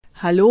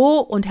Hallo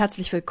und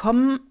herzlich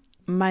willkommen.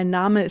 Mein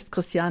Name ist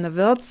Christiane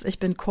Wirz. Ich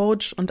bin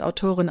Coach und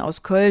Autorin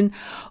aus Köln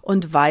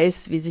und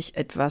weiß, wie sich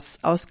etwas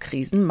aus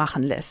Krisen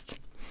machen lässt.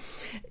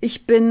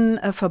 Ich bin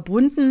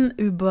verbunden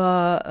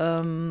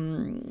über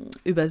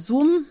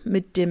Zoom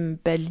mit dem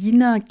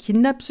Berliner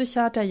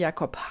Kinderpsychiater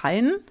Jakob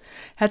Hein.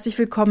 Herzlich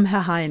willkommen,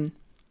 Herr Hein.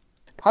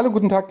 Hallo,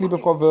 guten Tag, liebe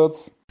Frau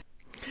Wirz.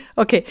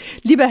 Okay,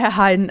 lieber Herr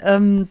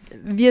Hein,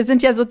 wir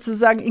sind ja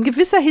sozusagen in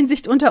gewisser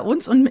Hinsicht unter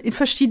uns und in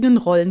verschiedenen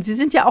Rollen. Sie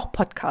sind ja auch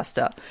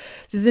Podcaster.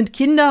 Sie sind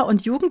Kinder-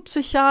 und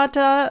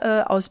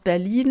Jugendpsychiater aus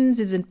Berlin.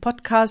 Sie sind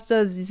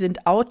Podcaster, Sie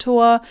sind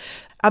Autor.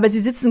 Aber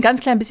Sie sitzen ein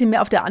ganz klein bisschen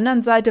mehr auf der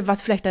anderen Seite,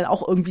 was vielleicht dann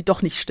auch irgendwie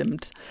doch nicht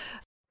stimmt.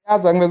 Ja,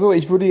 sagen wir so,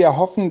 ich würde ja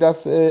hoffen,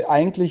 dass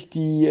eigentlich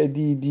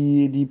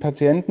die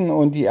Patienten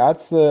und die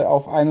Ärzte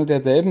auf ein und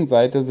derselben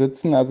Seite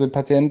sitzen, also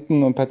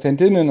Patienten und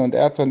Patientinnen und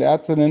Ärzte und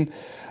Ärztinnen.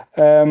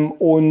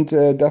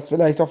 Dass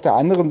vielleicht auf der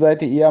anderen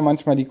Seite eher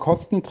manchmal die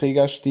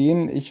Kostenträger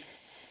stehen. Ich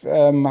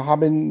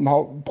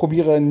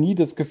probiere nie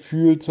das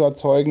Gefühl zu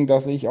erzeugen,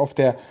 dass ich auf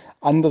der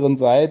anderen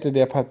Seite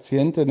der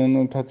Patientinnen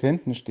und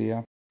Patienten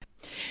stehe.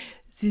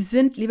 Sie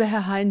sind, lieber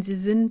Herr Hein, Sie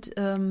sind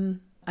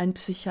ein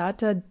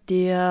Psychiater,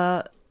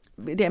 der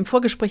im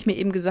Vorgespräch mir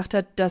eben gesagt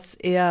hat, dass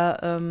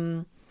er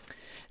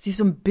sich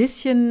so ein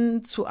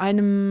bisschen zu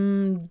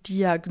einem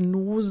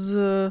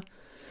Diagnose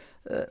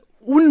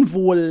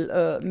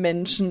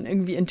Unwohl-Menschen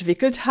irgendwie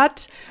entwickelt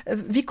hat.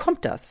 Wie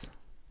kommt das?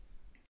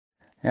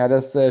 Ja,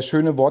 das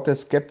schöne Wort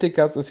des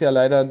Skeptikers ist ja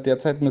leider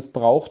derzeit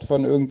missbraucht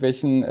von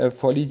irgendwelchen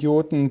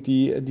Vollidioten,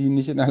 die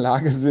nicht in der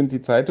Lage sind,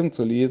 die Zeitung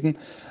zu lesen.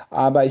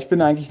 Aber ich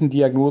bin eigentlich ein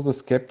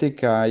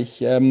Diagnoseskeptiker.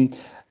 Ich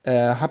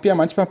habe ja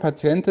manchmal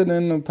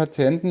Patientinnen und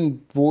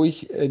Patienten, wo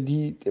ich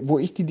die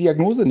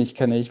Diagnose nicht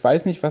kenne. Ich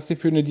weiß nicht, was sie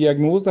für eine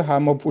Diagnose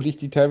haben, obwohl ich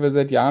die teilweise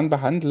seit Jahren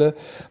behandle,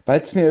 weil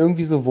es mir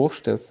irgendwie so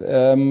wurscht ist.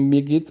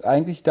 Mir geht es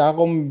eigentlich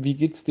darum, wie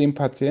geht es dem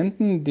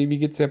Patienten, wie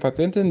geht es der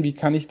Patientin, wie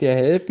kann ich dir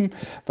helfen?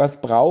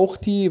 Was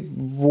braucht die?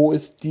 Wo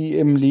ist die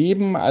im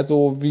Leben?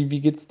 Also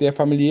wie geht es der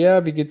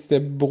familiär? Wie geht es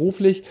der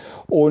beruflich?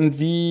 Und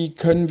wie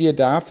können wir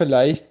da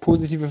vielleicht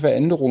positive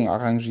Veränderungen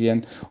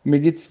arrangieren? Und mir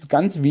geht es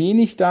ganz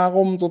wenig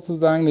darum,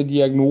 sozusagen eine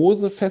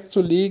Diagnose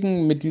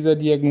festzulegen, mit dieser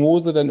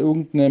Diagnose dann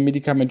irgendeine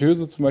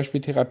medikamentöse, zum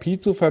Beispiel Therapie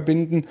zu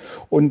verbinden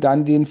und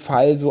dann den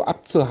Fall so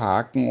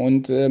abzuhaken.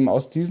 Und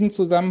aus diesem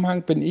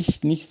Zusammenhang bin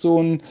ich nicht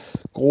so ein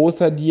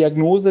großer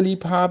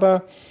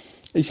Diagnoseliebhaber.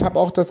 Ich habe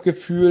auch das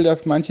Gefühl,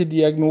 dass manche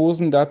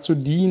Diagnosen dazu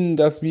dienen,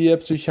 dass wir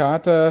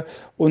Psychiater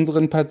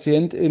unseren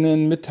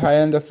PatientInnen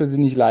mitteilen, dass wir sie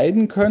nicht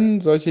leiden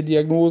können. Solche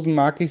Diagnosen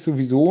mag ich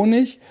sowieso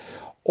nicht.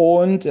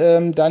 Und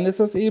dann ist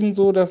es eben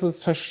so, dass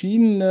es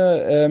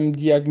verschiedene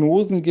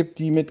Diagnosen gibt,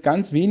 die mit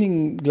ganz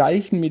wenigen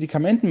gleichen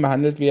Medikamenten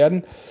behandelt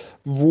werden,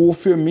 wo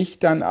für mich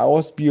dann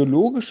aus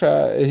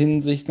biologischer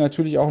Hinsicht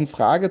natürlich auch ein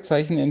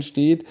Fragezeichen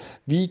entsteht,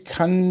 wie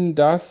kann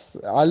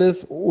das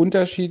alles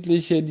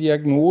unterschiedliche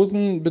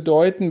Diagnosen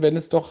bedeuten, wenn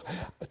es doch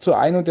zu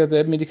ein und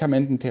derselben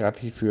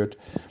Medikamententherapie führt.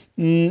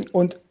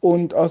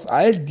 Und aus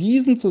all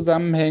diesen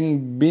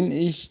Zusammenhängen bin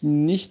ich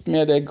nicht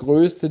mehr der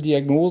größte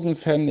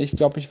Diagnosenfan. Ich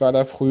glaube, ich war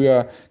da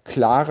früher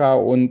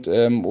klarer und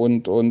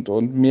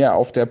mehr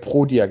auf der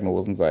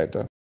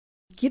Pro-Diagnosenseite.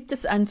 Gibt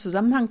es einen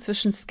Zusammenhang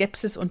zwischen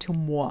Skepsis und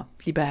Humor,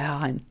 lieber Herr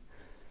Hein?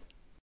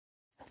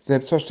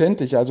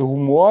 Selbstverständlich. Also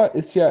Humor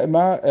ist ja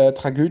immer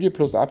Tragödie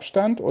plus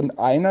Abstand und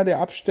einer der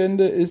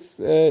Abstände ist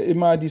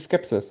immer die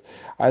Skepsis.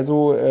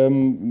 Also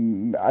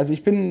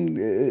ich bin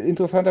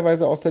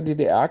interessanterweise aus der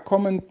DDR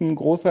kommend ein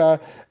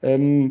großer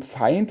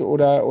Feind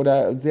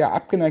oder sehr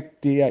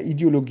abgeneigt der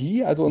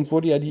Ideologie. Also uns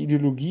wurde ja die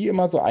Ideologie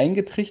immer so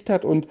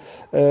eingetrichtert und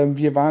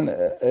wir waren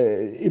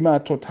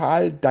immer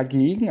total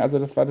dagegen. Also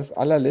das war das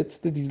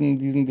allerletzte,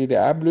 diesen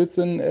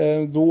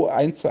DDR-Blödsinn so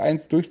eins zu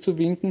eins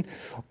durchzuwinken.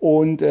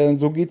 Und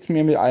so geht es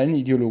mir mit allen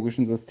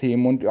ideologischen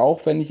Systemen. Und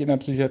auch wenn ich in der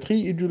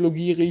Psychiatrie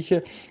Ideologie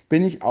rieche,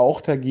 bin ich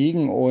auch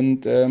dagegen.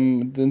 Und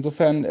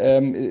insofern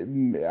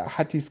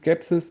hat die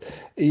Skepsis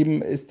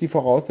eben, ist die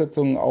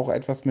Voraussetzung, auch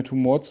etwas mit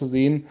Humor zu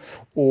sehen.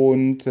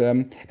 Und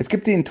es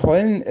gibt den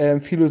tollen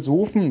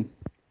Philosophen,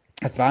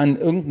 es war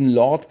irgendein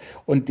Lord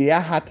und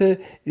der hatte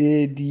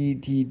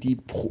die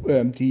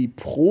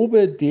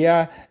Probe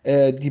der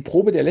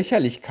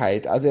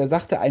Lächerlichkeit. Also er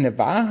sagte, eine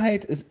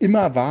Wahrheit ist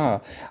immer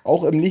wahr.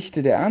 Auch im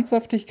Lichte der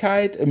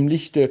Ernsthaftigkeit, im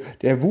Lichte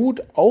der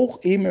Wut, auch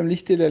eben im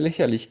Lichte der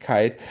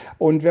Lächerlichkeit.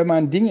 Und wenn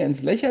man Dinge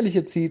ins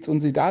Lächerliche zieht und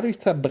sie dadurch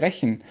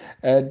zerbrechen,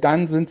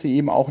 dann sind sie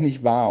eben auch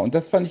nicht wahr. Und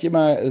das fand ich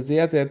immer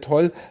sehr, sehr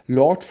toll.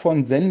 Lord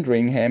von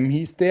Sandringham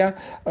hieß der.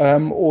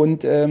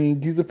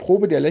 Diese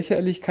Probe der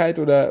Lächerlichkeit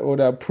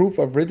oder Proof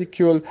of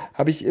Ridicule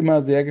habe ich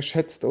immer sehr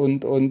geschätzt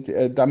und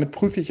damit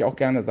prüfe ich auch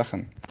gerne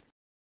Sachen.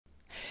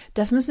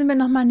 Das müssen wir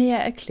noch mal näher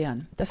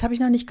erklären. Das habe ich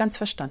noch nicht ganz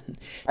verstanden.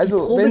 Die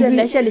Also Probe wenn der Sie,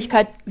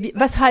 Lächerlichkeit,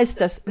 was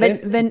heißt das?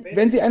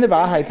 wenn Sie eine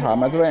Wahrheit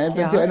haben, also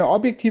wenn Sie Ja, eine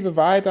objektive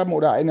Wahrheit haben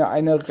oder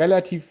eine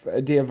relativ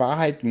der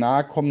Wahrheit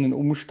nahe kommenden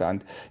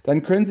Umstand,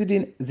 dann können Sie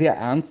den sehr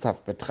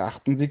ernsthaft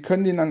betrachten. Sie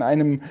können den an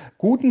einem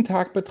guten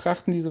Tag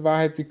betrachten, diese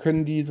Wahrheit. Sie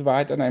können diese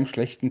Wahrheit an einem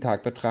schlechten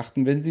Tag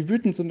betrachten, wenn Sie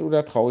wütend sind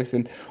oder traurig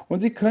sind.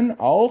 Und Sie können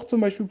auch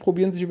zum Beispiel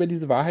probieren, sich über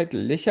diese Wahrheit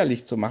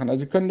lächerlich zu machen.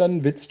 Also Sie können dann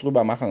einen Witz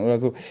drüber machen oder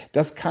so.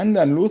 Das kann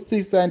dann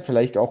lustig sein,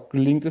 vielleicht auch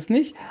gelingt es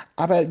nicht,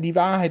 aber die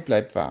Wahrheit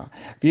bleibt wahr.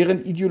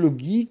 Während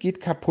Ideologie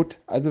geht kaputt.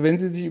 Also wenn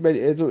Sie sich über,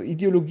 also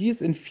Ideologie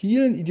ist in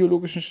vielen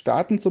ideologischen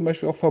Staaten zum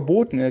Beispiel auch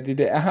verboten. In der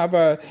DDR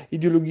war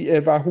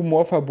Ideologie, war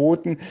Humor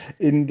verboten,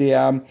 in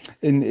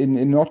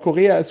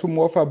Nordkorea ist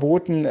Humor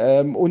verboten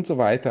und so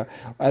weiter.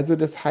 Also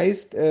das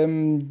heißt,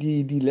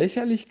 die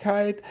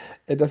Lächerlichkeit,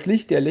 das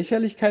Licht der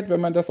Lächerlichkeit,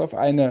 wenn man das auf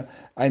eine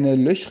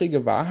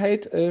löchrige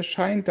Wahrheit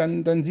scheint,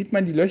 dann sieht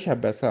man die Löcher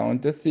besser.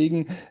 Und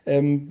deswegen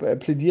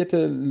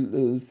plädierte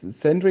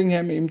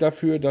Sandringham eben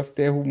dafür, dass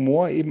der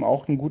Humor eben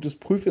auch ein gutes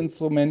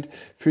Prüfinstrument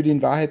für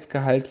den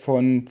Wahrheitsgehalt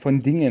von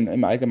Dingen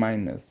im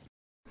Allgemeinen ist.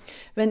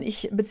 wenn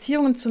ich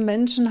Beziehungen zu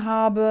Menschen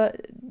habe,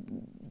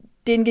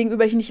 denen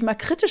gegenüber ich nicht mal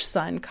kritisch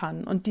sein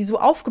kann und die so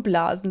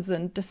aufgeblasen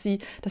sind, dass sie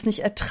das nicht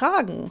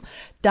ertragen,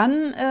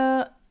 dann,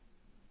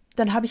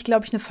 dann habe ich,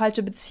 glaube ich, eine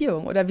falsche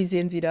Beziehung. Oder wie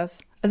sehen Sie das?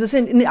 Also es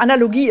ist eine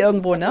Analogie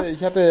irgendwo, ne?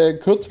 Ich hatte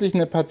kürzlich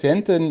eine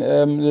Patientin,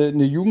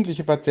 eine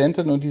jugendliche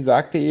Patientin, und die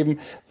sagte eben,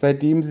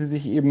 seitdem sie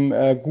sich eben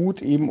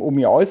gut eben um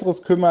ihr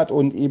Äußeres kümmert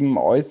und eben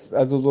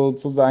also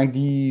sozusagen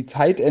die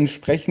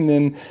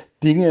zeitentsprechenden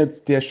Dinge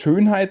der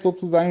Schönheit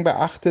sozusagen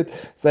beachtet,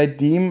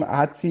 seitdem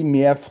hat sie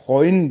mehr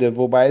Freunde,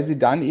 wobei sie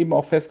dann eben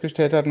auch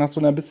festgestellt hat, nach so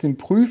einer bisschen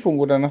Prüfung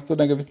oder nach so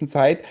einer gewissen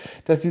Zeit,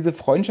 dass diese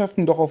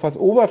Freundschaften doch auch was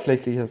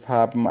Oberflächliches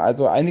haben.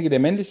 Also einige der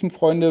männlichen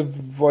Freunde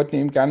wollten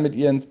eben gern mit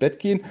ihr ins Bett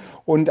gehen,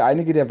 und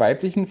einige der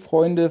weiblichen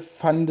Freunde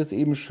fanden es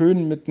eben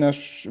schön, mit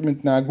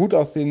einer gut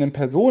aussehenden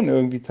Person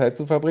irgendwie Zeit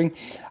zu verbringen.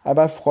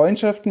 Aber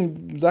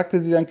Freundschaften, sagte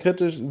sie dann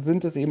kritisch,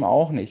 sind es eben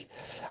auch nicht.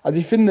 Also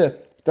ich finde,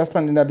 dass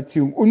man in der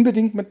Beziehung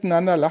unbedingt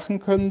miteinander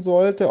lachen können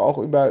sollte, auch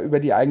über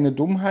die eigene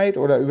Dummheit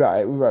oder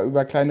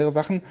über kleinere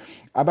Sachen.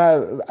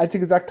 Aber als Sie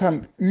gesagt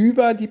haben,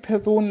 über die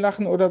Person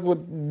lachen oder so,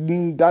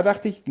 da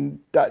dachte ich,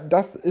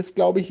 das ist,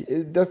 glaube ich,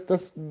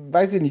 das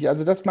weiß ich nicht.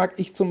 Also das mag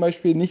ich zum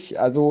Beispiel nicht.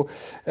 Also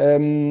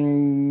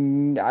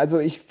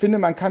ich finde,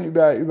 man kann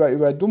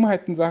über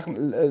Dummheiten Sachen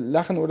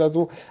lachen oder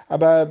so,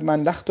 aber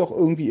man lacht doch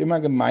irgendwie immer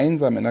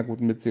gemeinsam in einer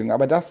guten Beziehung.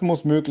 Aber das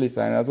muss möglich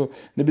sein. Also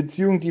eine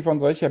Beziehung, die von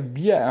solcher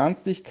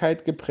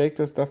Bierernstigkeit geprägt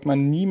ist, dass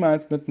man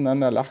niemals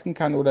miteinander lachen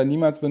kann oder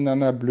niemals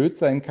miteinander blöd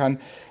sein kann,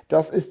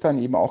 das ist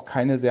dann eben auch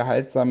keine sehr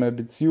haltsame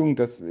Beziehung.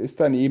 Das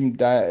ist dann eben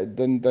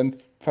dann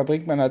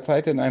verbringt man halt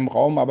Zeit in einem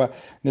Raum, aber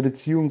eine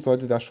Beziehung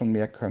sollte da schon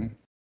mehr können.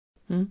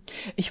 Hm.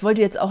 Ich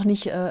wollte jetzt auch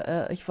nicht,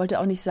 ich wollte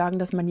auch nicht sagen,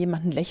 dass man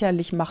jemanden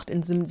lächerlich macht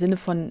im Sinne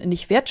von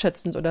nicht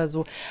wertschätzend oder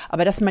so,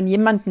 aber dass man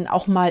jemanden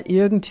auch mal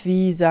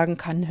irgendwie sagen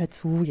kann, hör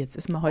zu, jetzt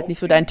ist mal heute nicht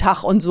so dein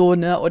Tag und so,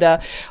 ne,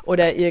 oder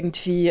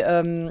irgendwie,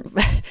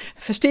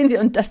 verstehen Sie,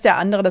 und dass der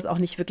andere das auch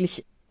nicht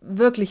wirklich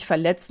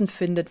verletzend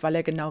findet, weil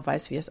er genau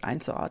weiß, wie er es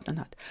einzuordnen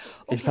hat.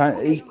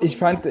 Okay, Ich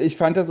fand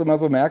das immer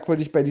so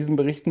merkwürdig bei diesen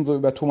Berichten so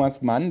über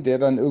Thomas Mann, der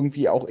dann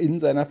irgendwie auch in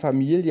seiner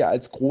Familie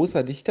als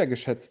großer Dichter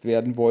geschätzt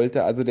werden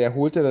wollte. Also der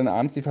holte dann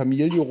abends die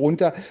Familie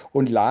runter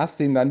und las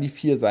denen dann die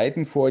 4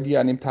 Seiten vor, die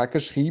er an dem Tag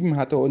geschrieben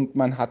hatte, und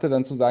man hatte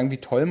dann zu sagen, wie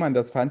toll man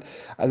das fand.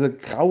 Also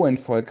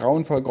grauenvoll,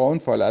 grauenvoll,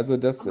 grauenvoll. Also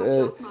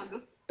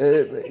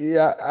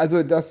ja,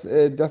 also das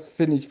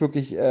finde ich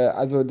wirklich,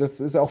 also das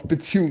ist auch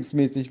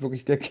beziehungsmäßig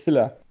wirklich der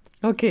Killer.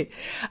 okay.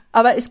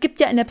 Aber es gibt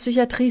ja in der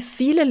Psychiatrie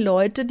viele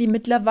Leute, die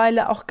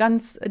mittlerweile auch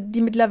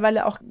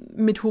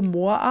mit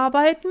Humor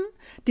arbeiten,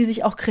 die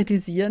sich auch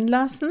kritisieren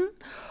lassen.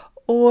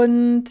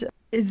 Und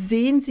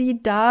sehen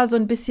Sie da so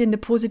ein bisschen eine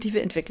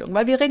positive Entwicklung?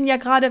 Weil wir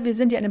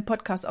sind ja in einem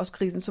Podcast aus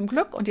Krisen zum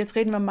Glück, und jetzt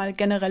reden wir mal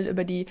generell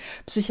über die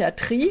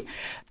Psychiatrie.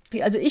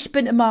 Also ich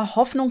bin immer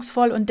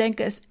hoffnungsvoll und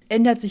denke, es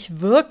ändert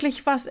sich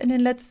wirklich was in den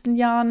letzten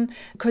Jahren.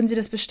 Können Sie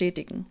das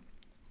bestätigen?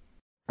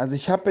 Also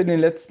ich habe in den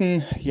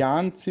letzten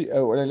Jahren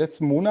oder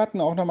letzten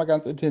Monaten auch nochmal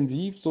ganz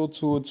intensiv so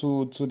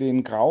zu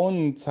den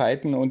grauen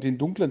Zeiten und den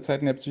dunklen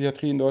Zeiten der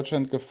Psychiatrie in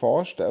Deutschland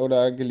geforscht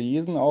oder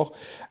gelesen auch.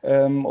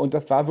 Und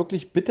das war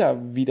wirklich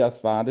bitter, wie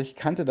das war. Ich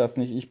kannte das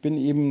nicht. Ich bin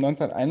eben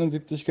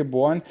 1971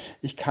 geboren.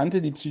 Ich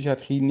kannte die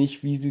Psychiatrie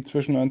nicht, wie sie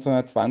zwischen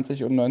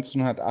 1920 und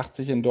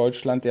 1980 in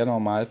Deutschland der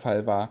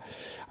Normalfall war.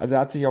 Also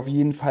hat sich auf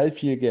jeden Fall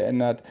viel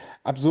geändert.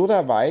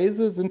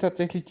 Absurderweise sind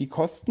tatsächlich die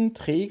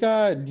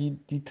Kostenträger,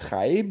 die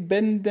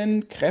Treibenden,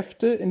 treibenden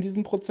Kräfte in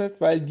diesem Prozess,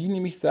 weil die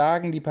nämlich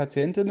sagen, die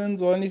Patientinnen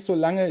sollen nicht so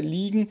lange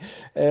liegen.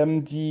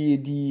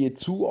 Die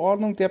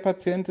Zuordnung der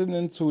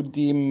Patientinnen zu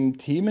dem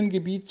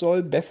Themengebiet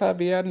soll besser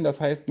werden. Das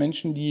heißt,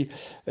 Menschen, die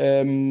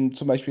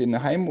zum Beispiel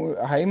in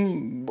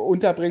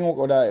Heimunterbringung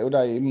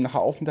oder eben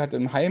Aufenthalt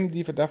im Heim,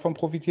 die davon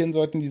profitieren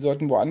sollten, die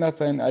sollten woanders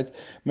sein als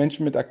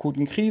Menschen mit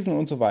akuten Krisen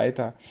und so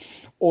weiter.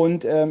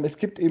 Und es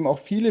gibt eben auch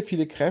viele,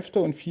 viele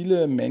Kräfte und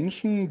viele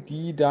Menschen,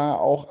 die da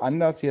auch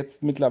anders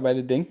jetzt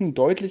mittlerweile denken,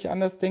 deutlich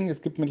anders denken.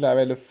 Es gibt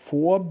mittlerweile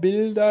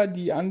Vorbilder,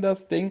 die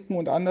anders denken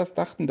und anders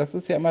dachten. Das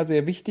ist ja immer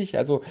sehr wichtig.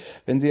 Also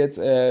wenn Sie jetzt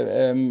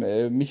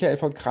Michael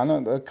von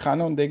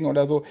Kranon denken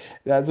oder so,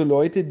 also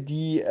Leute,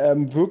 die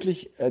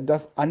wirklich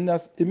das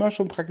anders immer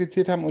schon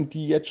praktiziert haben und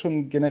die jetzt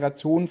schon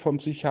Generationen von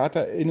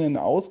PsychiaterInnen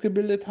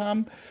ausgebildet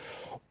haben.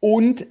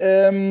 Und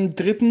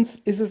drittens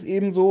ist es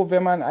eben so,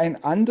 wenn man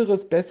ein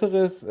anderes,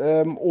 besseres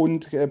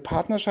und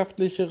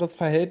partnerschaftlicheres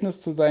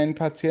Verhältnis zu seinen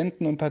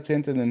Patienten und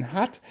Patientinnen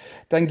hat,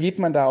 dann geht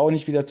man da auch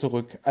nicht wieder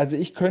zurück. Also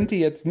ich könnte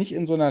jetzt nicht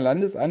in so einer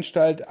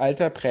Landesanstalt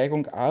alter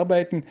Prägung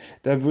arbeiten.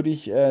 Da würde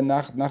ich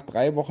nach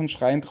 3 Wochen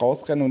schreiend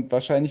rausrennen und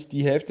wahrscheinlich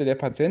die Hälfte der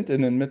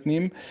Patientinnen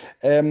mitnehmen.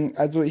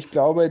 Also ich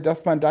glaube,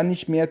 dass man dann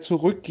nicht mehr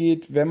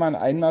zurückgeht, wenn man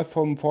einmal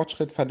vom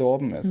Fortschritt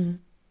verdorben ist.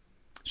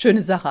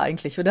 Schöne Sache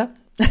eigentlich, oder?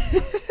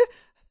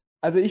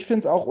 Also ich finde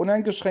es auch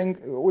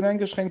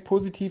uneingeschränkt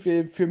positiv.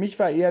 Für mich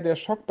war eher der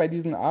Schock bei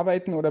diesen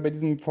Arbeiten oder bei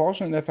diesem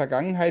Forschen in der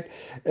Vergangenheit,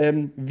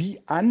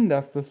 wie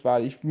anders das war.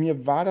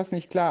 Mir war das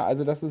nicht klar.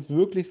 Also dass es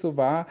wirklich so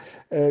war,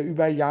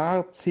 über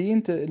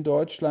Jahrzehnte in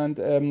Deutschland,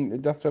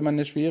 dass wenn man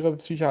eine schwere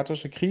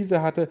psychiatrische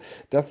Krise hatte,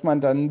 dass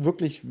man dann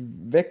wirklich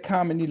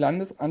wegkam in die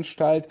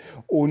Landesanstalt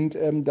und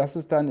dass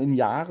es dann in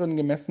Jahren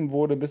gemessen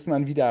wurde, bis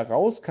man wieder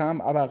rauskam.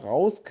 Aber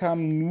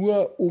rauskam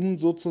nur, um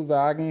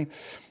sozusagen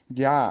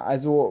ja,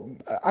 also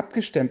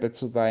abgestempelt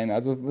zu sein.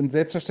 Also und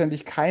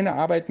selbstverständlich keine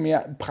Arbeit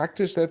mehr,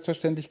 praktisch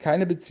selbstverständlich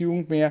keine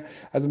Beziehung mehr.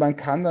 Also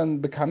bekam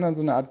dann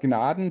so eine Art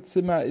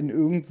Gnadenzimmer in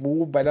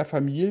irgendwo bei der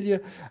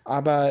Familie,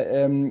 aber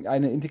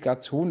eine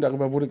Integration,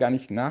 darüber wurde gar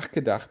nicht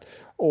nachgedacht.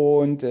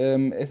 Und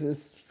es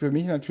ist für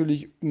mich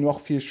natürlich noch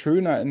viel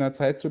schöner, in einer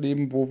Zeit zu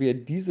leben, wo wir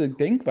diese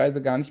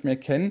Denkweise gar nicht mehr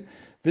kennen.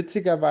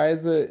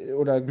 Witzigerweise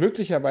oder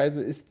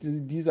glücklicherweise ist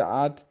diese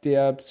Art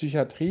der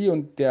Psychiatrie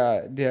und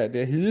der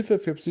Hilfe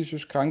für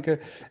psychisch Kranke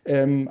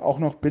auch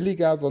noch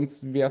billiger,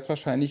 sonst wäre es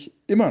wahrscheinlich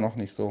immer noch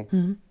nicht so.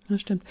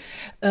 Das stimmt.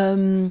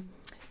 Ähm,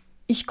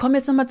 Ich komme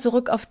jetzt nochmal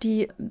zurück auf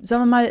die,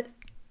 sagen wir mal,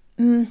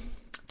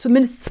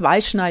 zumindest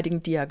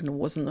zweischneidigen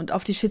Diagnosen und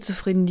auf die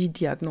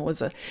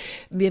Schizophrenie-Diagnose.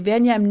 Wir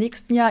werden ja im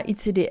nächsten Jahr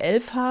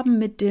ICD-11 haben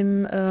mit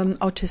dem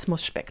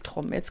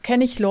Autismus-Spektrum. Jetzt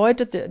kenne ich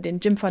Leute, den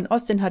Jim van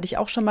Ost, den hatte ich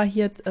auch schon mal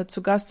hier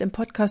zu Gast im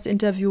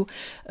Podcast-Interview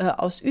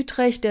aus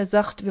Utrecht, der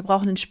sagt, wir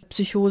brauchen ein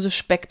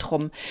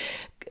Psychose-Spektrum.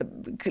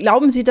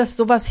 Glauben Sie, dass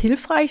sowas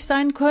hilfreich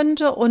sein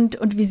könnte? Und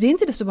wie sehen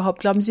Sie das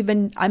überhaupt? Glauben Sie,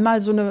 wenn einmal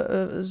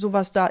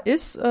sowas da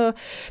ist,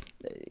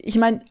 ich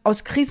meine,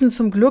 aus Krisen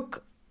zum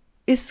Glück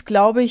ist,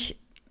 glaube ich,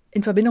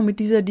 in Verbindung mit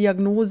dieser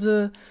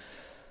Diagnose,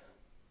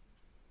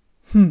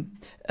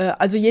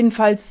 also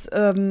jedenfalls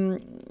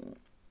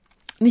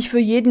nicht für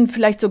jeden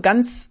vielleicht so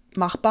ganz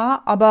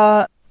machbar,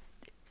 aber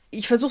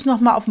ich versuche es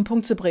nochmal auf den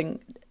Punkt zu bringen.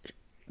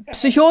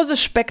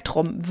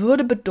 Psychose-Spektrum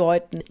würde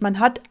bedeuten,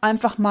 man hat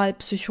einfach mal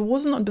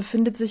Psychosen und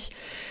befindet sich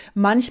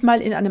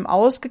manchmal in einem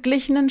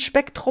ausgeglichenen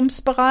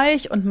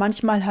Spektrumsbereich und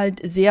manchmal halt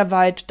sehr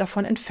weit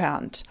davon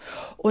entfernt.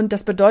 Und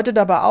das bedeutet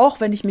aber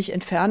auch, wenn ich mich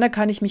entferne,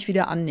 kann ich mich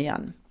wieder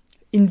annähern.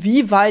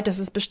 Inwieweit, das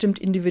ist bestimmt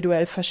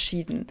individuell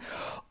verschieden.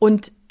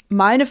 Und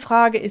meine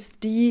Frage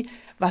ist die,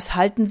 was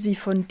halten Sie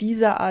von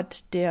dieser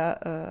Art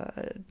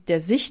der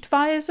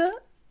Sichtweise?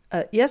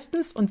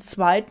 Erstens und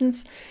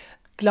zweitens,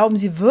 glauben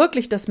Sie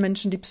wirklich, dass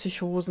Menschen, die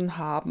Psychosen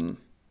haben,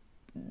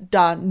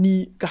 da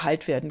nie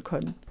geheilt werden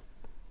können?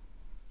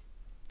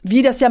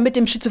 Wie das ja mit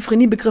dem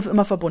Schizophrenie-Begriff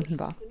immer verbunden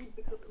war.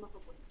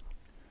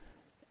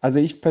 Also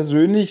ich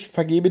persönlich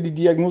vergebe die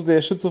Diagnose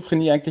der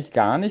Schizophrenie eigentlich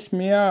gar nicht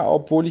mehr,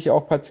 obwohl ich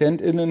auch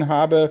PatientInnen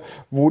habe,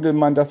 wo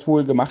man das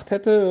wohl gemacht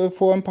hätte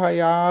vor ein paar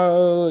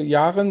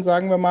Jahren,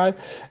 sagen wir mal,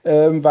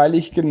 weil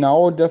ich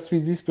genau das, wie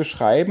Sie es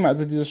beschreiben,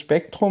 also dieses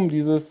Spektrum,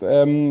 dieses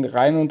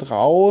Rein und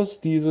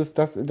Raus,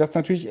 das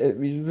natürlich,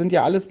 wir sind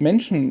ja alles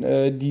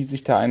Menschen, die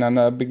sich da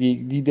einander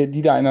begegnen,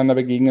 die da einander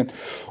begegnen.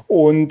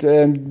 Und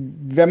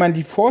wenn man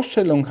die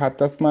Vorstellung hat,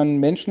 dass man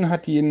Menschen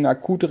hat, die in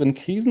akuteren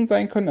Krisen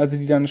sein können, also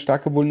die dann eine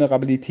starke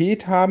Vulnerabilität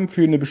haben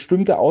für eine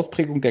bestimmte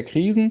Ausprägung der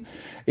Krisen.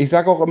 Ich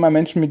sage auch immer,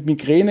 Menschen mit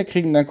Migräne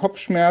kriegen dann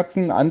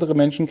Kopfschmerzen, andere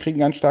Menschen kriegen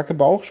ganz starke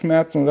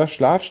Bauchschmerzen oder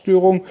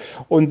Schlafstörungen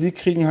und sie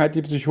kriegen halt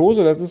die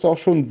Psychose. Das ist auch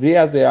schon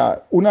sehr,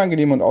 sehr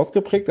unangenehm und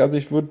ausgeprägt. Also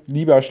ich würde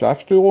lieber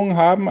Schlafstörungen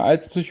haben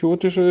als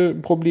psychotische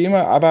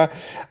Probleme, aber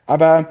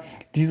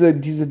diese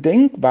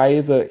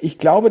Denkweise, ich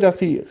glaube, dass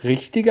sie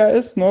richtiger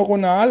ist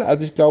neuronal.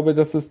 Also ich glaube,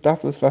 dass es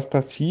das ist, was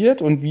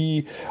passiert und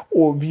wie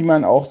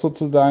man auch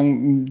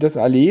sozusagen das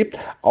erlebt.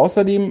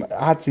 Außerdem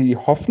hat sie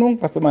Hoffnung,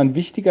 was immer ein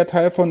wichtiger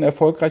Teil von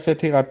erfolgreicher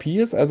Therapie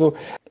ist. Also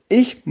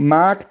Ich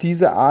mag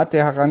diese Art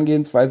der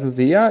Herangehensweise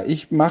sehr.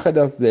 Ich mache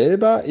das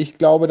selber. Ich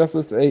glaube, dass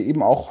es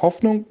eben auch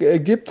Hoffnung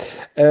gibt.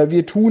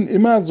 Wir tun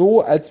immer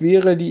so, als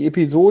wäre die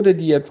Episode,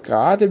 die jetzt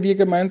gerade wir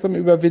gemeinsam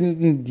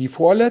überwinden, die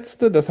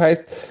vorletzte. Das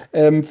heißt,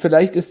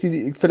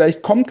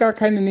 vielleicht kommt gar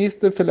keine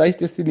nächste,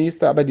 vielleicht ist die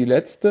nächste aber die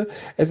letzte.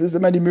 Es ist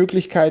immer die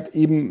Möglichkeit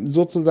eben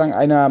sozusagen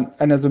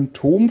einer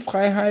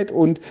Symptomfreiheit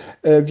und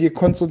wir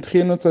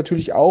konzentrieren uns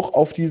natürlich auch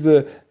auf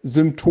diese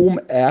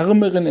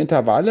symptomärmeren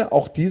Intervalle.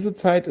 Auch diese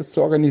Zeit ist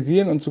zu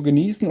organisieren und zu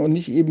genießen und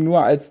nicht eben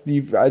nur als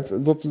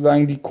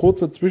sozusagen die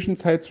kurze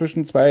Zwischenzeit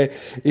zwischen zwei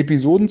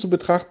Episoden zu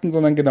betrachten,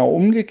 sondern genau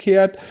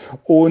umgekehrt.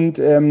 Und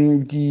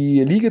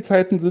die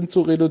Liegezeiten sind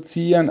zu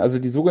reduzieren, also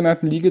die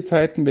sogenannten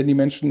Liegezeiten, wenn die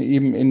Menschen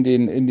eben in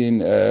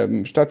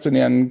den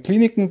stationären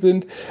Kliniken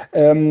sind.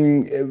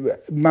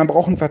 Man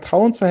braucht ein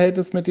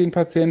Vertrauensverhältnis mit den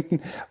Patienten,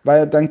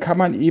 weil dann kann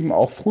man eben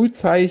auch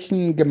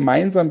Frühzeichen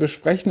gemeinsam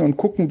besprechen und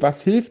gucken,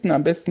 was hilft denn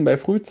am besten bei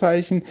Frühzeichen.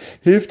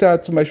 Hilft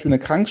da zum Beispiel eine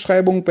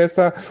Krankschreibung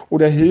besser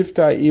oder hilft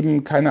da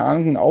eben, keine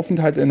Ahnung, ein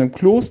Aufenthalt in einem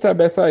Kloster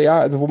besser, ja,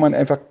 also wo man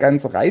einfach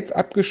ganz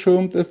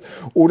reizabgeschirmt ist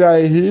oder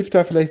hilft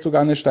da vielleicht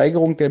sogar eine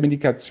Steigerung der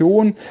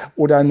Medikation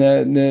oder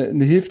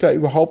hilft da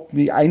überhaupt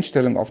die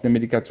Einstellung auf eine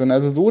Medikation.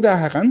 Also so da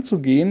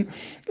heranzugehen,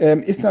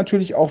 ist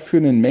natürlich auch für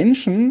einen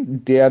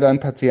Menschen, der dann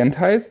Patient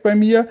heißt bei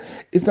mir,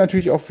 ist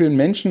natürlich auch für einen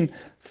Menschen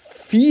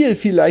viel,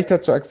 viel leichter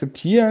zu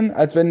akzeptieren,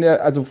 als wenn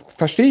also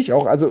verstehe ich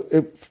auch, also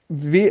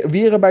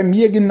wäre bei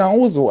mir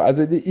genauso.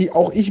 Also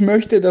auch ich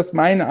möchte, dass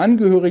meine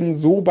Angehörigen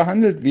so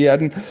behandelt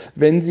werden,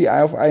 wenn sie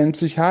auf einen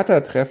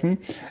Psychiater treffen.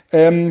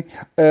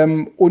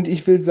 Und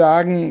ich will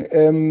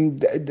sagen,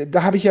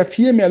 da habe ich ja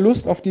viel mehr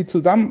Lust auf die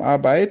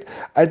Zusammenarbeit,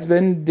 als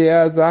wenn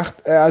der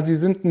sagt, Sie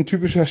sind ein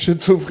typischer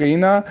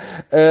Schizophrener,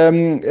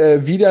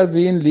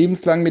 Wiedersehen,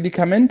 lebenslang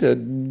Medikamente.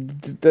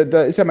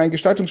 Da ist ja mein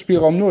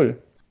Gestaltungsspielraum null.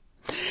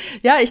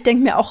 Ja, ich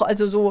denke mir auch,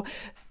 also so,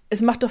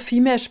 es macht doch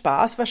viel mehr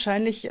Spaß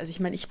wahrscheinlich. Also ich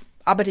meine, ich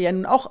arbeite ja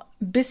nun auch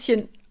ein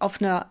bisschen auf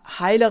einer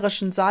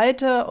heilerischen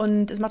Seite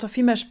und es macht doch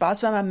viel mehr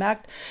Spaß, wenn man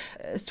merkt,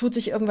 es tut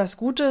sich irgendwas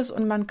Gutes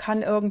und man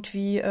kann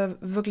irgendwie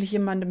wirklich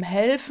jemandem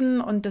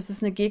helfen und das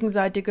ist eine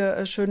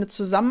gegenseitige schöne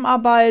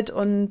Zusammenarbeit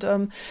und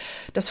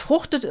das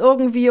fruchtet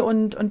irgendwie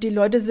und die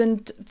Leute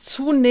sind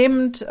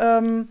zunehmend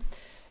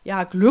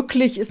ja,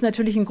 glücklich ist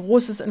natürlich ein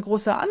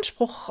großer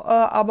Anspruch,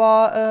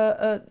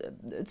 aber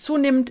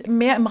zunehmend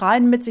mehr im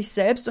Reinen mit sich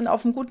selbst und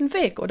auf einem guten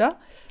Weg, oder?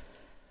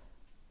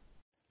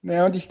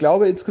 Naja, und ich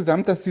glaube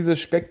insgesamt, dass dieses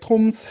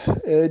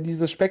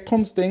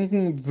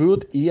Spektrumsdenken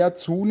wird eher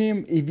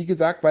zunehmen. Wie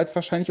gesagt, weil es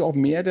wahrscheinlich auch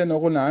mehr der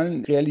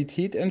neuronalen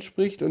Realität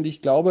entspricht. Und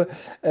ich glaube,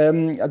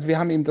 also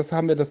das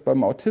haben wir das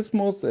beim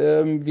Autismus,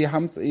 wir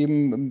haben es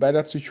eben bei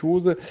der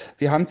Psychose,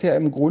 wir haben es ja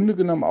im Grunde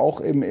genommen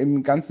auch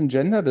im ganzen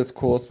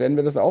Gender-Diskurs, werden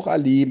wir das auch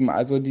erleben.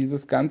 Also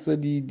dieses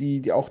Ganze,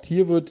 auch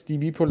hier wird die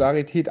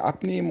Bipolarität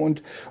abnehmen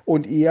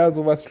und eher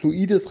sowas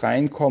Fluides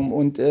reinkommen.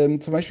 Und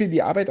zum Beispiel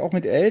die Arbeit auch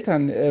mit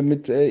Eltern,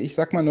 ich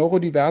sag mal,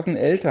 neurodiversen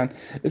Eltern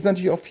ist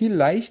natürlich auch viel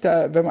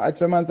leichter, als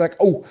wenn man sagt,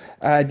 oh,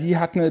 die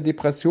hat eine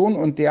Depression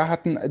und der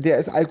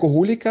ist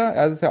Alkoholiker,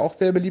 das ist ja auch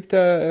sehr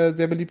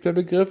beliebter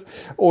Begriff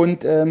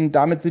und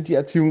damit sind die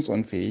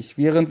erziehungsunfähig.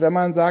 Während wenn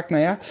man sagt,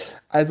 naja,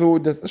 also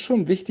das ist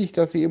schon wichtig,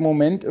 dass sie im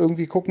Moment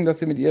irgendwie gucken, dass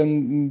sie mit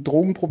ihren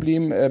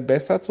Drogenproblemen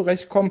besser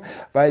zurechtkommen,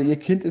 weil ihr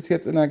Kind ist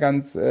jetzt in einer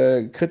ganz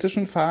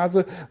kritischen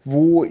Phase,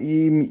 wo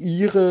eben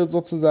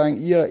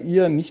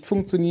ihr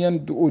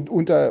Nicht-Funktionieren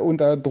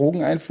unter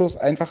Drogeneinfluss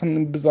einfach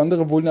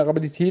besondere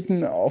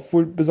Vulnerabilitäten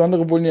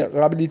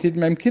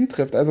beim Kind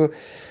trifft. Also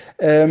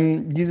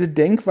diese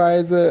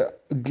Denkweise,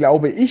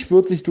 glaube ich,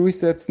 wird sich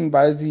durchsetzen,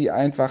 weil sie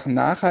einfach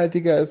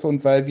nachhaltiger ist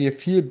und weil wir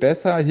viel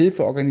besser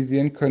Hilfe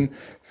organisieren können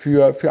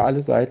für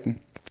alle Seiten.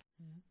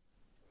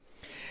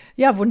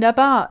 Ja,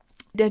 wunderbar.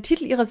 Der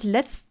Titel Ihres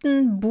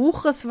letzten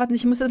Buches,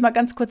 ich muss jetzt mal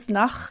ganz kurz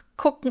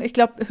nachgucken, ich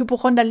glaube,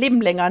 Hypochonder leben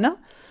länger, ne?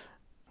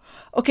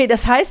 Okay,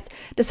 das heißt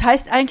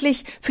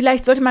eigentlich,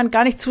 vielleicht sollte man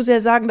gar nicht zu sehr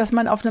sagen, dass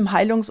man auf einem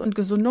Heilungs- und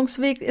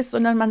Gesundungsweg ist,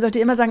 sondern man sollte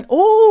immer sagen,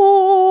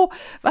 oh,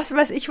 was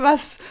weiß ich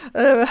was,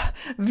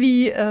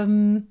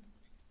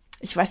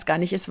 ich weiß gar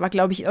nicht, es war,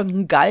 glaube ich,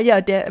 irgendein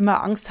Gallier, der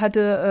immer Angst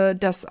hatte,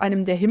 dass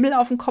einem der Himmel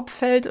auf den Kopf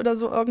fällt oder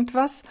so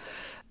irgendwas.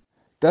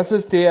 Das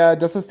ist der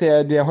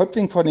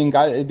Häuptling von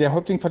der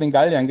Häuptling von den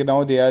Galliern,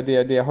 genau,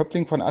 der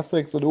Häuptling von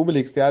Asterix und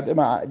Obelix,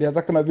 der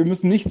sagt immer, wir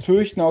müssen nichts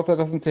fürchten, außer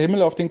dass uns der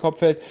Himmel auf den Kopf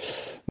fällt.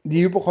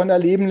 Die Hypochonder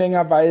leben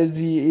länger, weil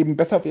sie eben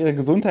besser auf ihre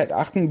Gesundheit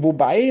achten,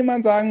 wobei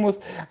man sagen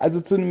muss,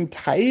 also zu einem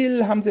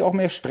Teil haben sie auch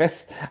mehr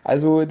Stress.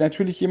 Also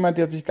natürlich jemand,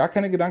 der sich gar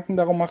keine Gedanken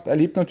darum macht,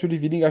 erlebt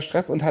natürlich weniger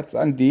Stress und hat es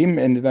an dem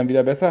Ende dann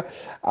wieder besser.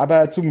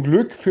 Aber zum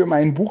Glück für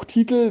meinen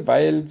Buchtitel,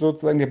 weil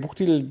sozusagen der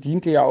Buchtitel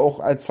diente ja auch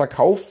als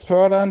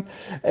verkaufsfördernd,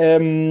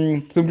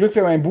 zum Glück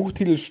für meinen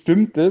Buchtitel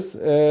stimmt es,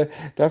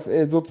 dass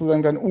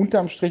sozusagen dann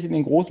unterm Strich in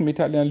den großen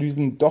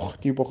Meta-Analysen doch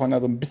die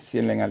Hypochonder so ein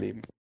bisschen länger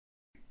leben.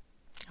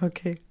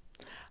 Okay.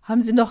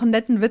 Haben Sie noch einen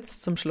netten Witz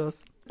zum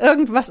Schluss?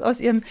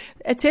 Erzählen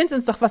Sie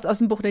uns doch was aus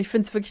dem Buch, ich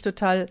finde es wirklich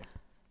total,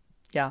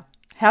 ja,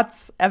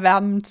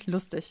 herzerwärmend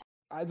lustig.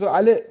 Also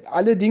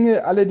alle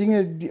Dinge,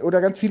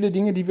 oder ganz viele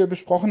Dinge, die wir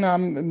besprochen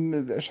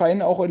haben,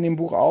 scheinen auch in dem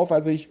Buch auf.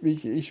 Also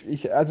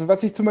also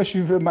was ich zum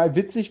Beispiel mal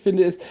witzig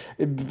finde, ist,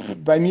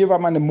 bei mir war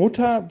meine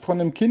Mutter von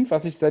einem Kind,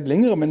 was ich seit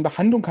längerem in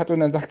Behandlung hatte,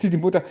 und dann sagte die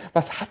Mutter,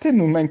 was hat denn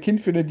nun mein Kind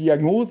für eine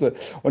Diagnose?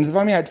 Und es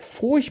war mir halt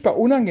furchtbar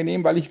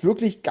unangenehm, weil ich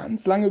wirklich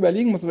ganz lange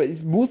überlegen musste, weil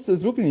ich wusste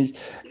es wirklich nicht.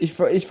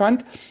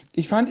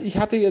 Ich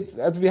hatte jetzt,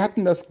 also wir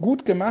hatten das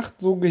gut gemacht,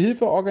 so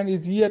Gehilfe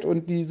organisiert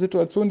und die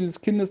Situation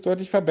dieses Kindes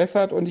deutlich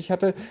verbessert, und ich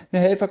hatte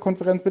eine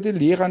Helferkonferenz mit den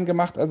Lehrern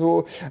gemacht,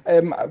 also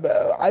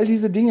all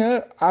diese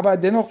Dinge, aber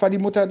dennoch war die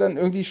Mutter dann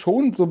irgendwie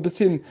schon so ein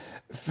bisschen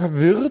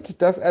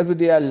verwirrt, dass also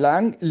der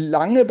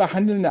lange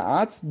behandelnde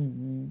Arzt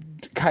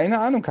keine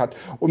Ahnung hat.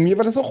 Und mir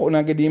war das auch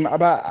unangenehm,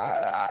 aber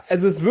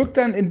also es wirkt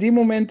dann in dem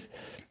Moment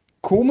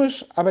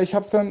komisch, aber ich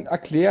habe es dann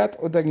erklärt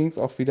und dann ging es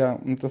auch wieder,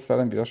 und das war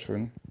dann wieder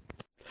schön.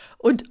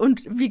 Und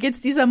wie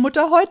geht's dieser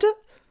Mutter heute?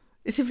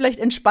 Ist sie vielleicht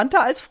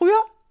entspannter als früher?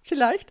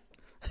 Vielleicht?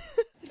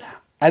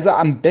 Also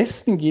am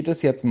besten geht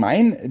es jetzt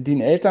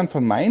den Eltern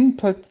von meinen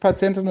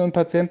Patientinnen und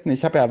Patienten.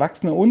 Ich habe ja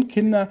Erwachsene und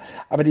Kinder,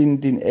 aber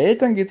den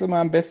Eltern geht es immer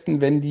am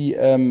besten, wenn die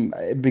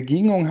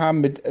Begegnungen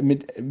haben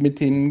mit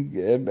den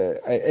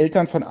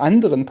Eltern von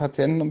anderen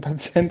Patienten und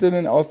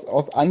Patientinnen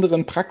aus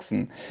anderen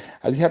Praxen.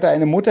 Also ich hatte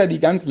eine Mutter, die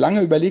ganz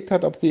lange überlegt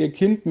hat, ob sie ihr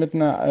Kind mit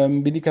einer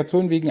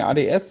Medikation wegen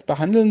ADS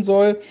behandeln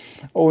soll.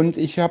 Und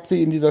ich habe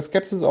sie in dieser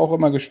Skepsis auch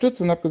immer gestützt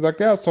und habe gesagt,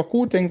 ja, ist doch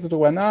gut, denken Sie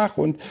drüber nach.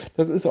 Und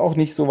das ist auch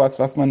nicht sowas,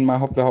 was man mal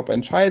Haupt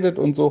entscheidet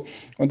und so.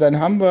 Und dann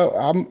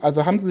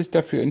haben sie sich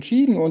dafür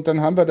entschieden, und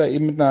dann haben wir da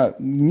eben mit einer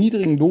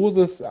niedrigen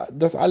Dosis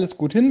das alles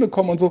gut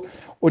hinbekommen und so.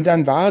 Und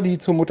dann war die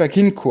zur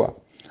Mutter-Kind-Kur.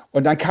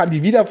 Und dann kam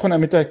die wieder von der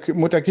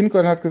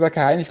Mutter-Kind-Kur und hat gesagt,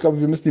 Herr Hein, ich glaube,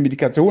 wir müssen die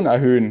Medikation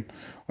erhöhen.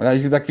 Und da habe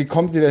ich gesagt, wie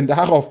kommen Sie denn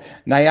darauf?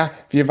 Naja,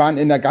 wir waren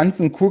in der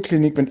ganzen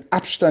Kurklinik mit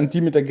Abstand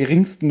die mit der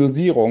geringsten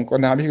Dosierung.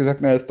 Und da habe ich gesagt,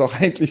 na, ist doch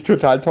eigentlich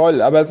total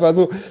toll. Aber es war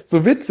so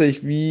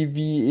witzig,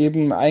 wie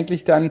eben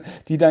eigentlich dann,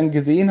 die dann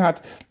gesehen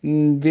hat,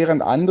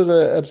 während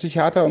andere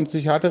Psychiater und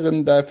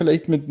Psychiaterinnen da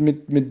vielleicht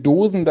mit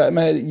Dosen da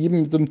immer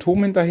jedem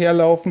Symptom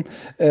hinterherlaufen,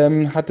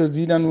 hatte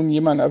sie dann nun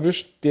jemanden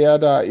erwischt, der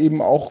da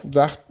eben auch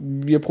sagt,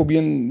 wir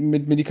probieren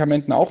mit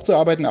Medikamenten auch zu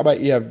arbeiten, aber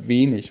eher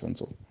wenig und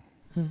so.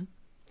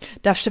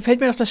 Da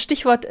fällt mir noch das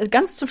Stichwort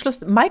ganz zum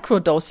Schluss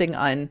Microdosing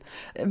ein.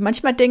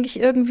 Manchmal denke ich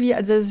irgendwie,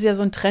 also das ist ja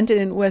so ein Trend in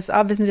den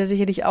USA, wissen Sie ja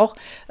sicherlich auch,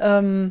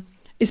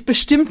 ist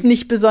bestimmt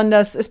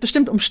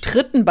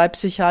umstritten bei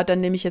Psychiatern,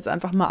 nehme ich jetzt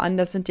einfach mal an.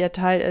 Das sind ja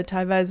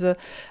teilweise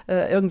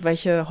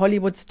irgendwelche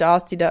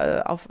Hollywood-Stars, die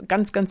da auf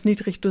ganz, ganz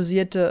niedrig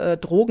dosierte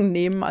Drogen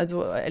nehmen,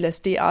 also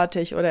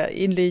LSD-artig oder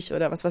ähnlich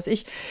oder was weiß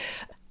ich.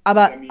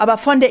 Aber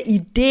von der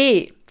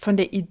Idee,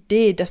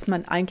 dass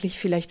man eigentlich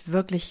vielleicht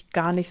wirklich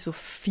gar nicht so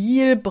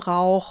viel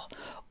braucht,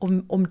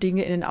 um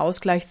Dinge in den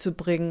Ausgleich zu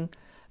bringen,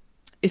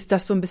 ist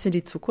das so ein bisschen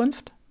die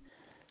Zukunft?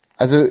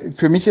 Also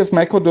für mich ist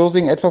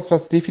Microdosing etwas,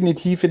 was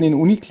definitiv in den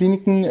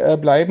Unikliniken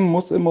bleiben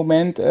muss im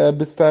Moment,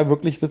 bis da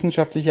wirklich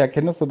wissenschaftliche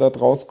Erkenntnisse da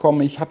draus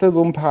kommen. Ich hatte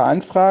so ein paar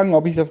Anfragen,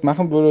 ob ich das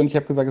machen würde, und ich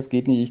habe gesagt, es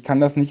geht nicht. Ich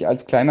kann das nicht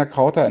als kleiner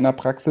Krauter in der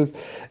Praxis,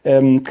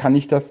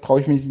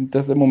 traue ich mich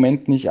das im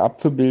Moment nicht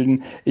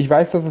abzubilden. Ich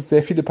weiß, dass es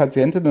sehr viele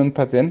Patientinnen und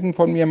Patienten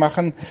von mir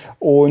machen,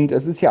 und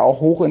es ist ja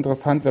auch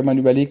hochinteressant, wenn man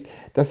überlegt,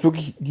 dass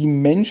wirklich die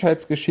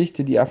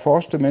Menschheitsgeschichte, die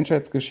erforschte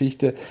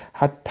Menschheitsgeschichte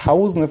hat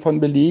Tausende von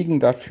Belegen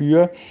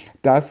dafür,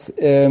 dass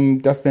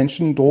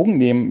Menschen Drogen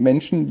nehmen.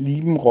 Menschen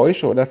lieben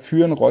Räusche oder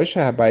führen Räusche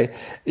herbei.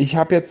 Ich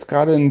habe jetzt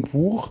gerade ein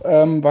Buch,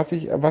 was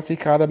ich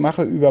gerade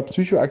mache über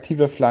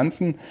psychoaktive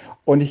Pflanzen,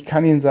 und ich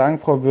kann Ihnen sagen,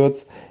 Frau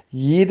Würz,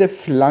 jede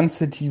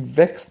Pflanze, die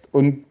wächst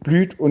und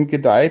blüht und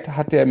gedeiht,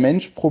 hat der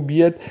Mensch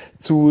probiert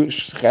zu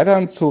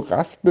schreddern, zu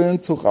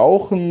raspeln, zu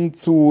rauchen,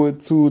 zu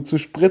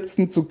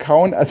spritzen, zu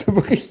kauen. Also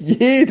wirklich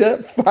jede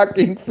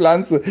fucking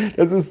Pflanze.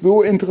 Das ist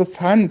so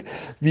interessant,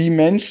 wie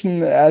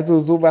Menschen also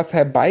sowas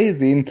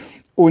herbeisehen.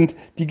 Und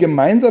die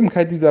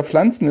Gemeinsamkeit dieser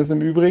Pflanzen ist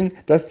im Übrigen,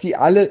 dass die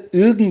alle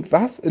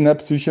irgendwas in der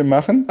Psyche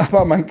machen,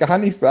 aber man gar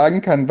nicht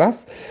sagen kann,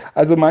 was.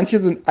 Also manche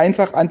sind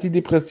einfach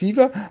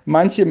Antidepressiva,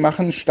 manche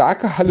machen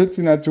starke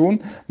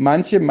Halluzinationen,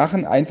 manche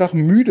machen einfach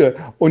müde.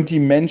 Und die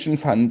Menschen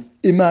fanden es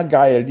immer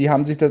geil. Die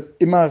haben sich das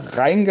immer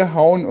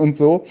reingehauen und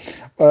so.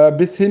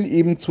 Bis hin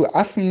eben zu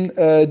Affen,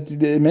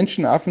 die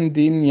Menschenaffen,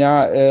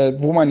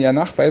 wo man ja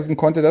nachweisen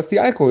konnte, dass die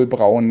Alkohol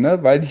brauen, ne?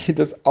 Weil die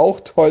das auch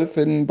toll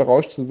finden,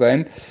 berauscht zu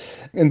sein.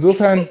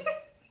 Insofern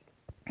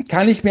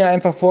kann ich mir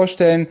einfach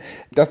vorstellen,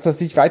 dass das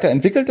sich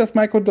weiterentwickelt, das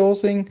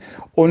Microdosing.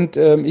 Und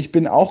ich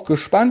bin auch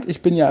gespannt.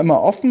 Ich bin ja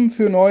immer offen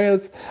für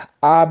Neues.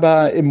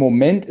 Aber im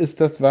Moment ist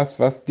das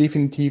was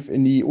definitiv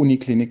in die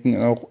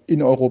Unikliniken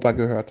in Europa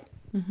gehört.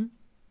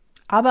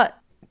 Aber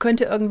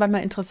könnte irgendwann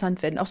mal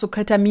interessant werden. Auch so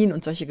Ketamin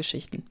und solche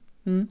Geschichten.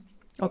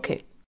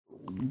 Okay.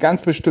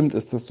 ganz bestimmt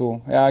ist es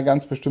so. Ja,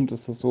 ganz bestimmt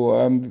ist es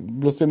so.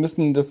 Bloß wir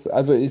müssen das,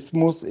 also ich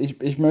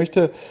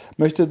möchte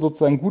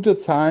sozusagen gute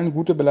Zahlen,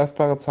 gute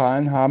belastbare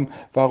Zahlen haben,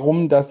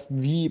 warum das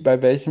wie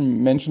bei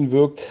welchem Menschen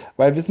wirkt.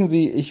 Weil wissen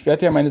Sie, ich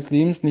werde ja meines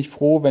Lebens nicht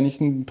froh, wenn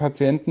ich einen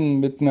Patienten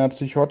mit einer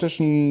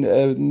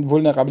psychotischen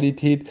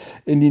Vulnerabilität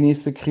in die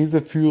nächste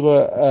Krise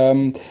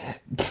führe.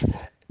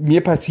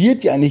 Mir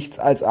passiert ja nichts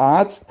als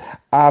Arzt,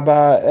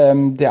 aber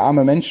der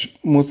arme Mensch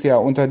muss ja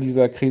unter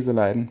dieser Krise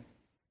leiden.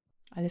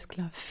 Alles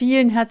klar.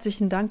 Vielen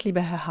herzlichen Dank,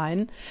 lieber Herr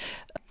Hein.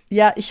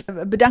 Ja, ich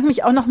bedanke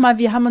mich auch nochmal.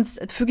 Wir haben uns,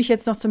 füge ich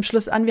jetzt noch zum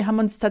Schluss an, wir haben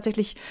uns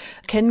tatsächlich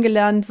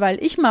kennengelernt,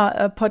 weil ich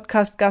mal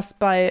Podcast-Gast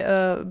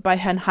bei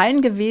Herrn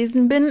Hein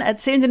gewesen bin.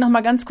 Erzählen Sie noch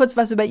mal ganz kurz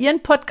was über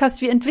Ihren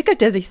Podcast. Wie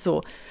entwickelt der sich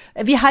so?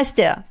 Wie heißt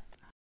der?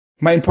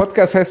 Mein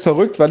Podcast heißt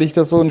verrückt, weil ich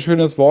das so ein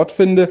schönes Wort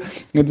finde.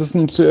 Das ist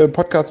ein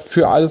Podcast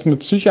für alles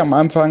mit Psyche am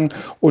Anfang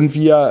und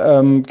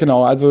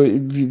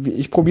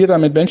ich probiere da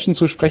mit Menschen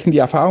zu sprechen, die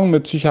Erfahrungen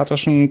mit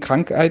psychiatrischen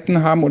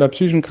Krankheiten haben oder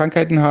psychischen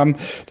Krankheiten haben.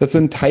 Das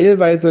sind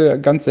teilweise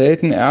ganz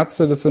selten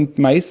Ärzte, das sind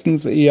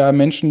meistens eher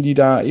Menschen, die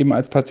da eben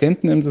als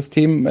Patienten im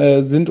System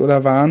sind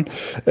oder waren.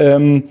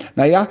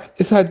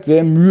 Ist halt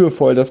sehr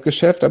mühevoll, das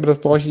Geschäft, aber das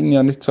brauche ich Ihnen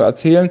ja nicht zu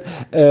erzählen.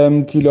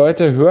 Die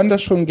Leute hören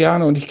das schon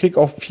gerne und ich kriege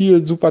auch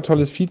viel super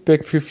tolles Feedback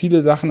für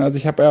viele Sachen. Also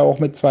ich habe ja auch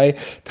mit 2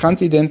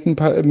 transidenten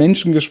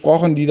Menschen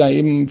gesprochen, die da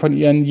eben von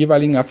ihren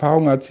jeweiligen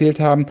Erfahrungen erzählt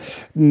haben.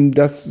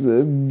 Das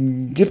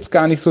gibt's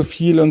gar nicht so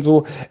viel und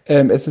so.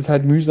 Es ist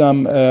halt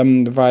mühsam,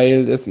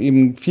 weil es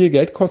eben viel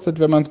Geld kostet,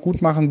 wenn man es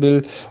gut machen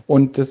will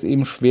und es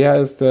eben schwer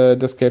ist,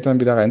 das Geld dann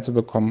wieder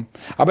reinzubekommen.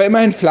 Aber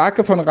immerhin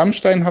Flake von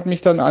Rammstein hat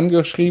mich dann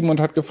angeschrieben und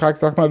hat gefragt,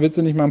 sag mal, willst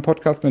du nicht mal einen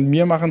Podcast mit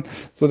mir machen,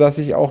 sodass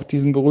ich auch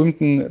diesen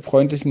berühmten,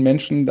 freundlichen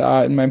Menschen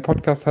da in meinem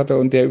Podcast hatte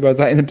und der über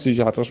seine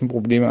psychiatrischen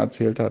Probleme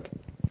erzählt hat.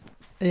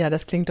 Ja,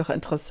 das klingt doch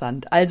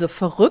interessant. Also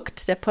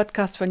verrückt, der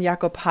Podcast von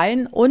Jakob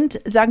Hein. Und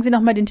sagen Sie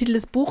noch mal den Titel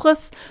des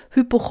Buches,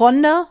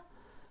 Hypochonder,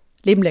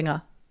 Leben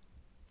länger.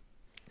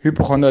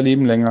 Hypochonder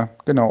leben länger,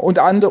 genau. Und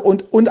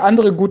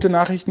andere gute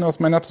Nachrichten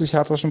aus meiner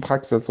psychiatrischen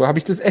Praxis. So habe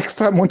ich das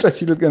extra im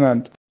Untertitel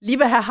genannt.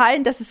 Lieber Herr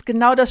Hein, das ist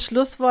genau das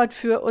Schlusswort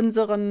für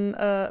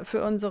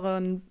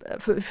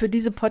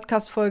diese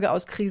Podcast-Folge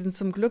aus Krisen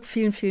zum Glück.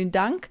 Vielen, vielen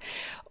Dank.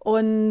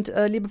 Und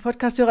liebe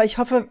Podcast-Hörer, ich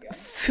hoffe,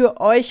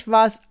 für euch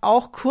war es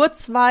auch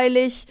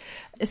kurzweilig.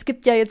 Es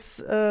gibt ja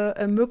jetzt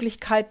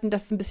Möglichkeiten,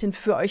 das ein bisschen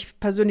für euch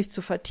persönlich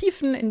zu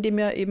vertiefen, indem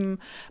ihr eben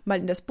mal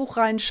in das Buch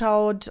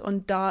reinschaut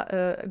und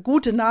da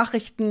gute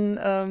Nachrichten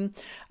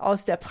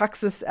aus der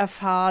Praxis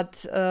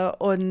erfahrt.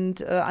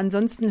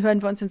 Ansonsten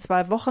hören wir uns in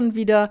 2 Wochen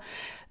wieder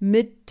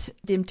mit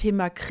dem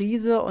Thema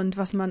Krise und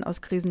was man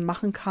aus Krisen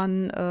machen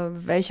kann,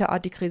 welcher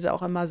Art die Krise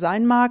auch immer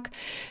sein mag.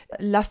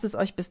 Lasst es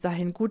euch bis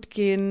dahin gut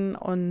gehen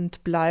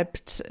und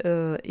bleibt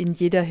in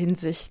jeder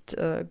Hinsicht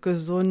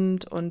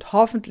gesund und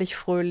hoffentlich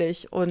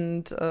fröhlich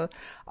und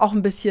auch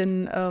ein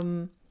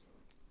bisschen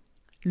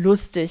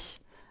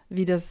lustig,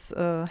 wie das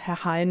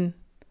Herr Hein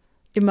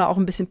immer auch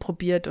ein bisschen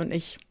probiert und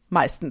ich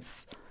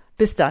meistens.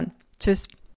 Bis dann. Tschüss.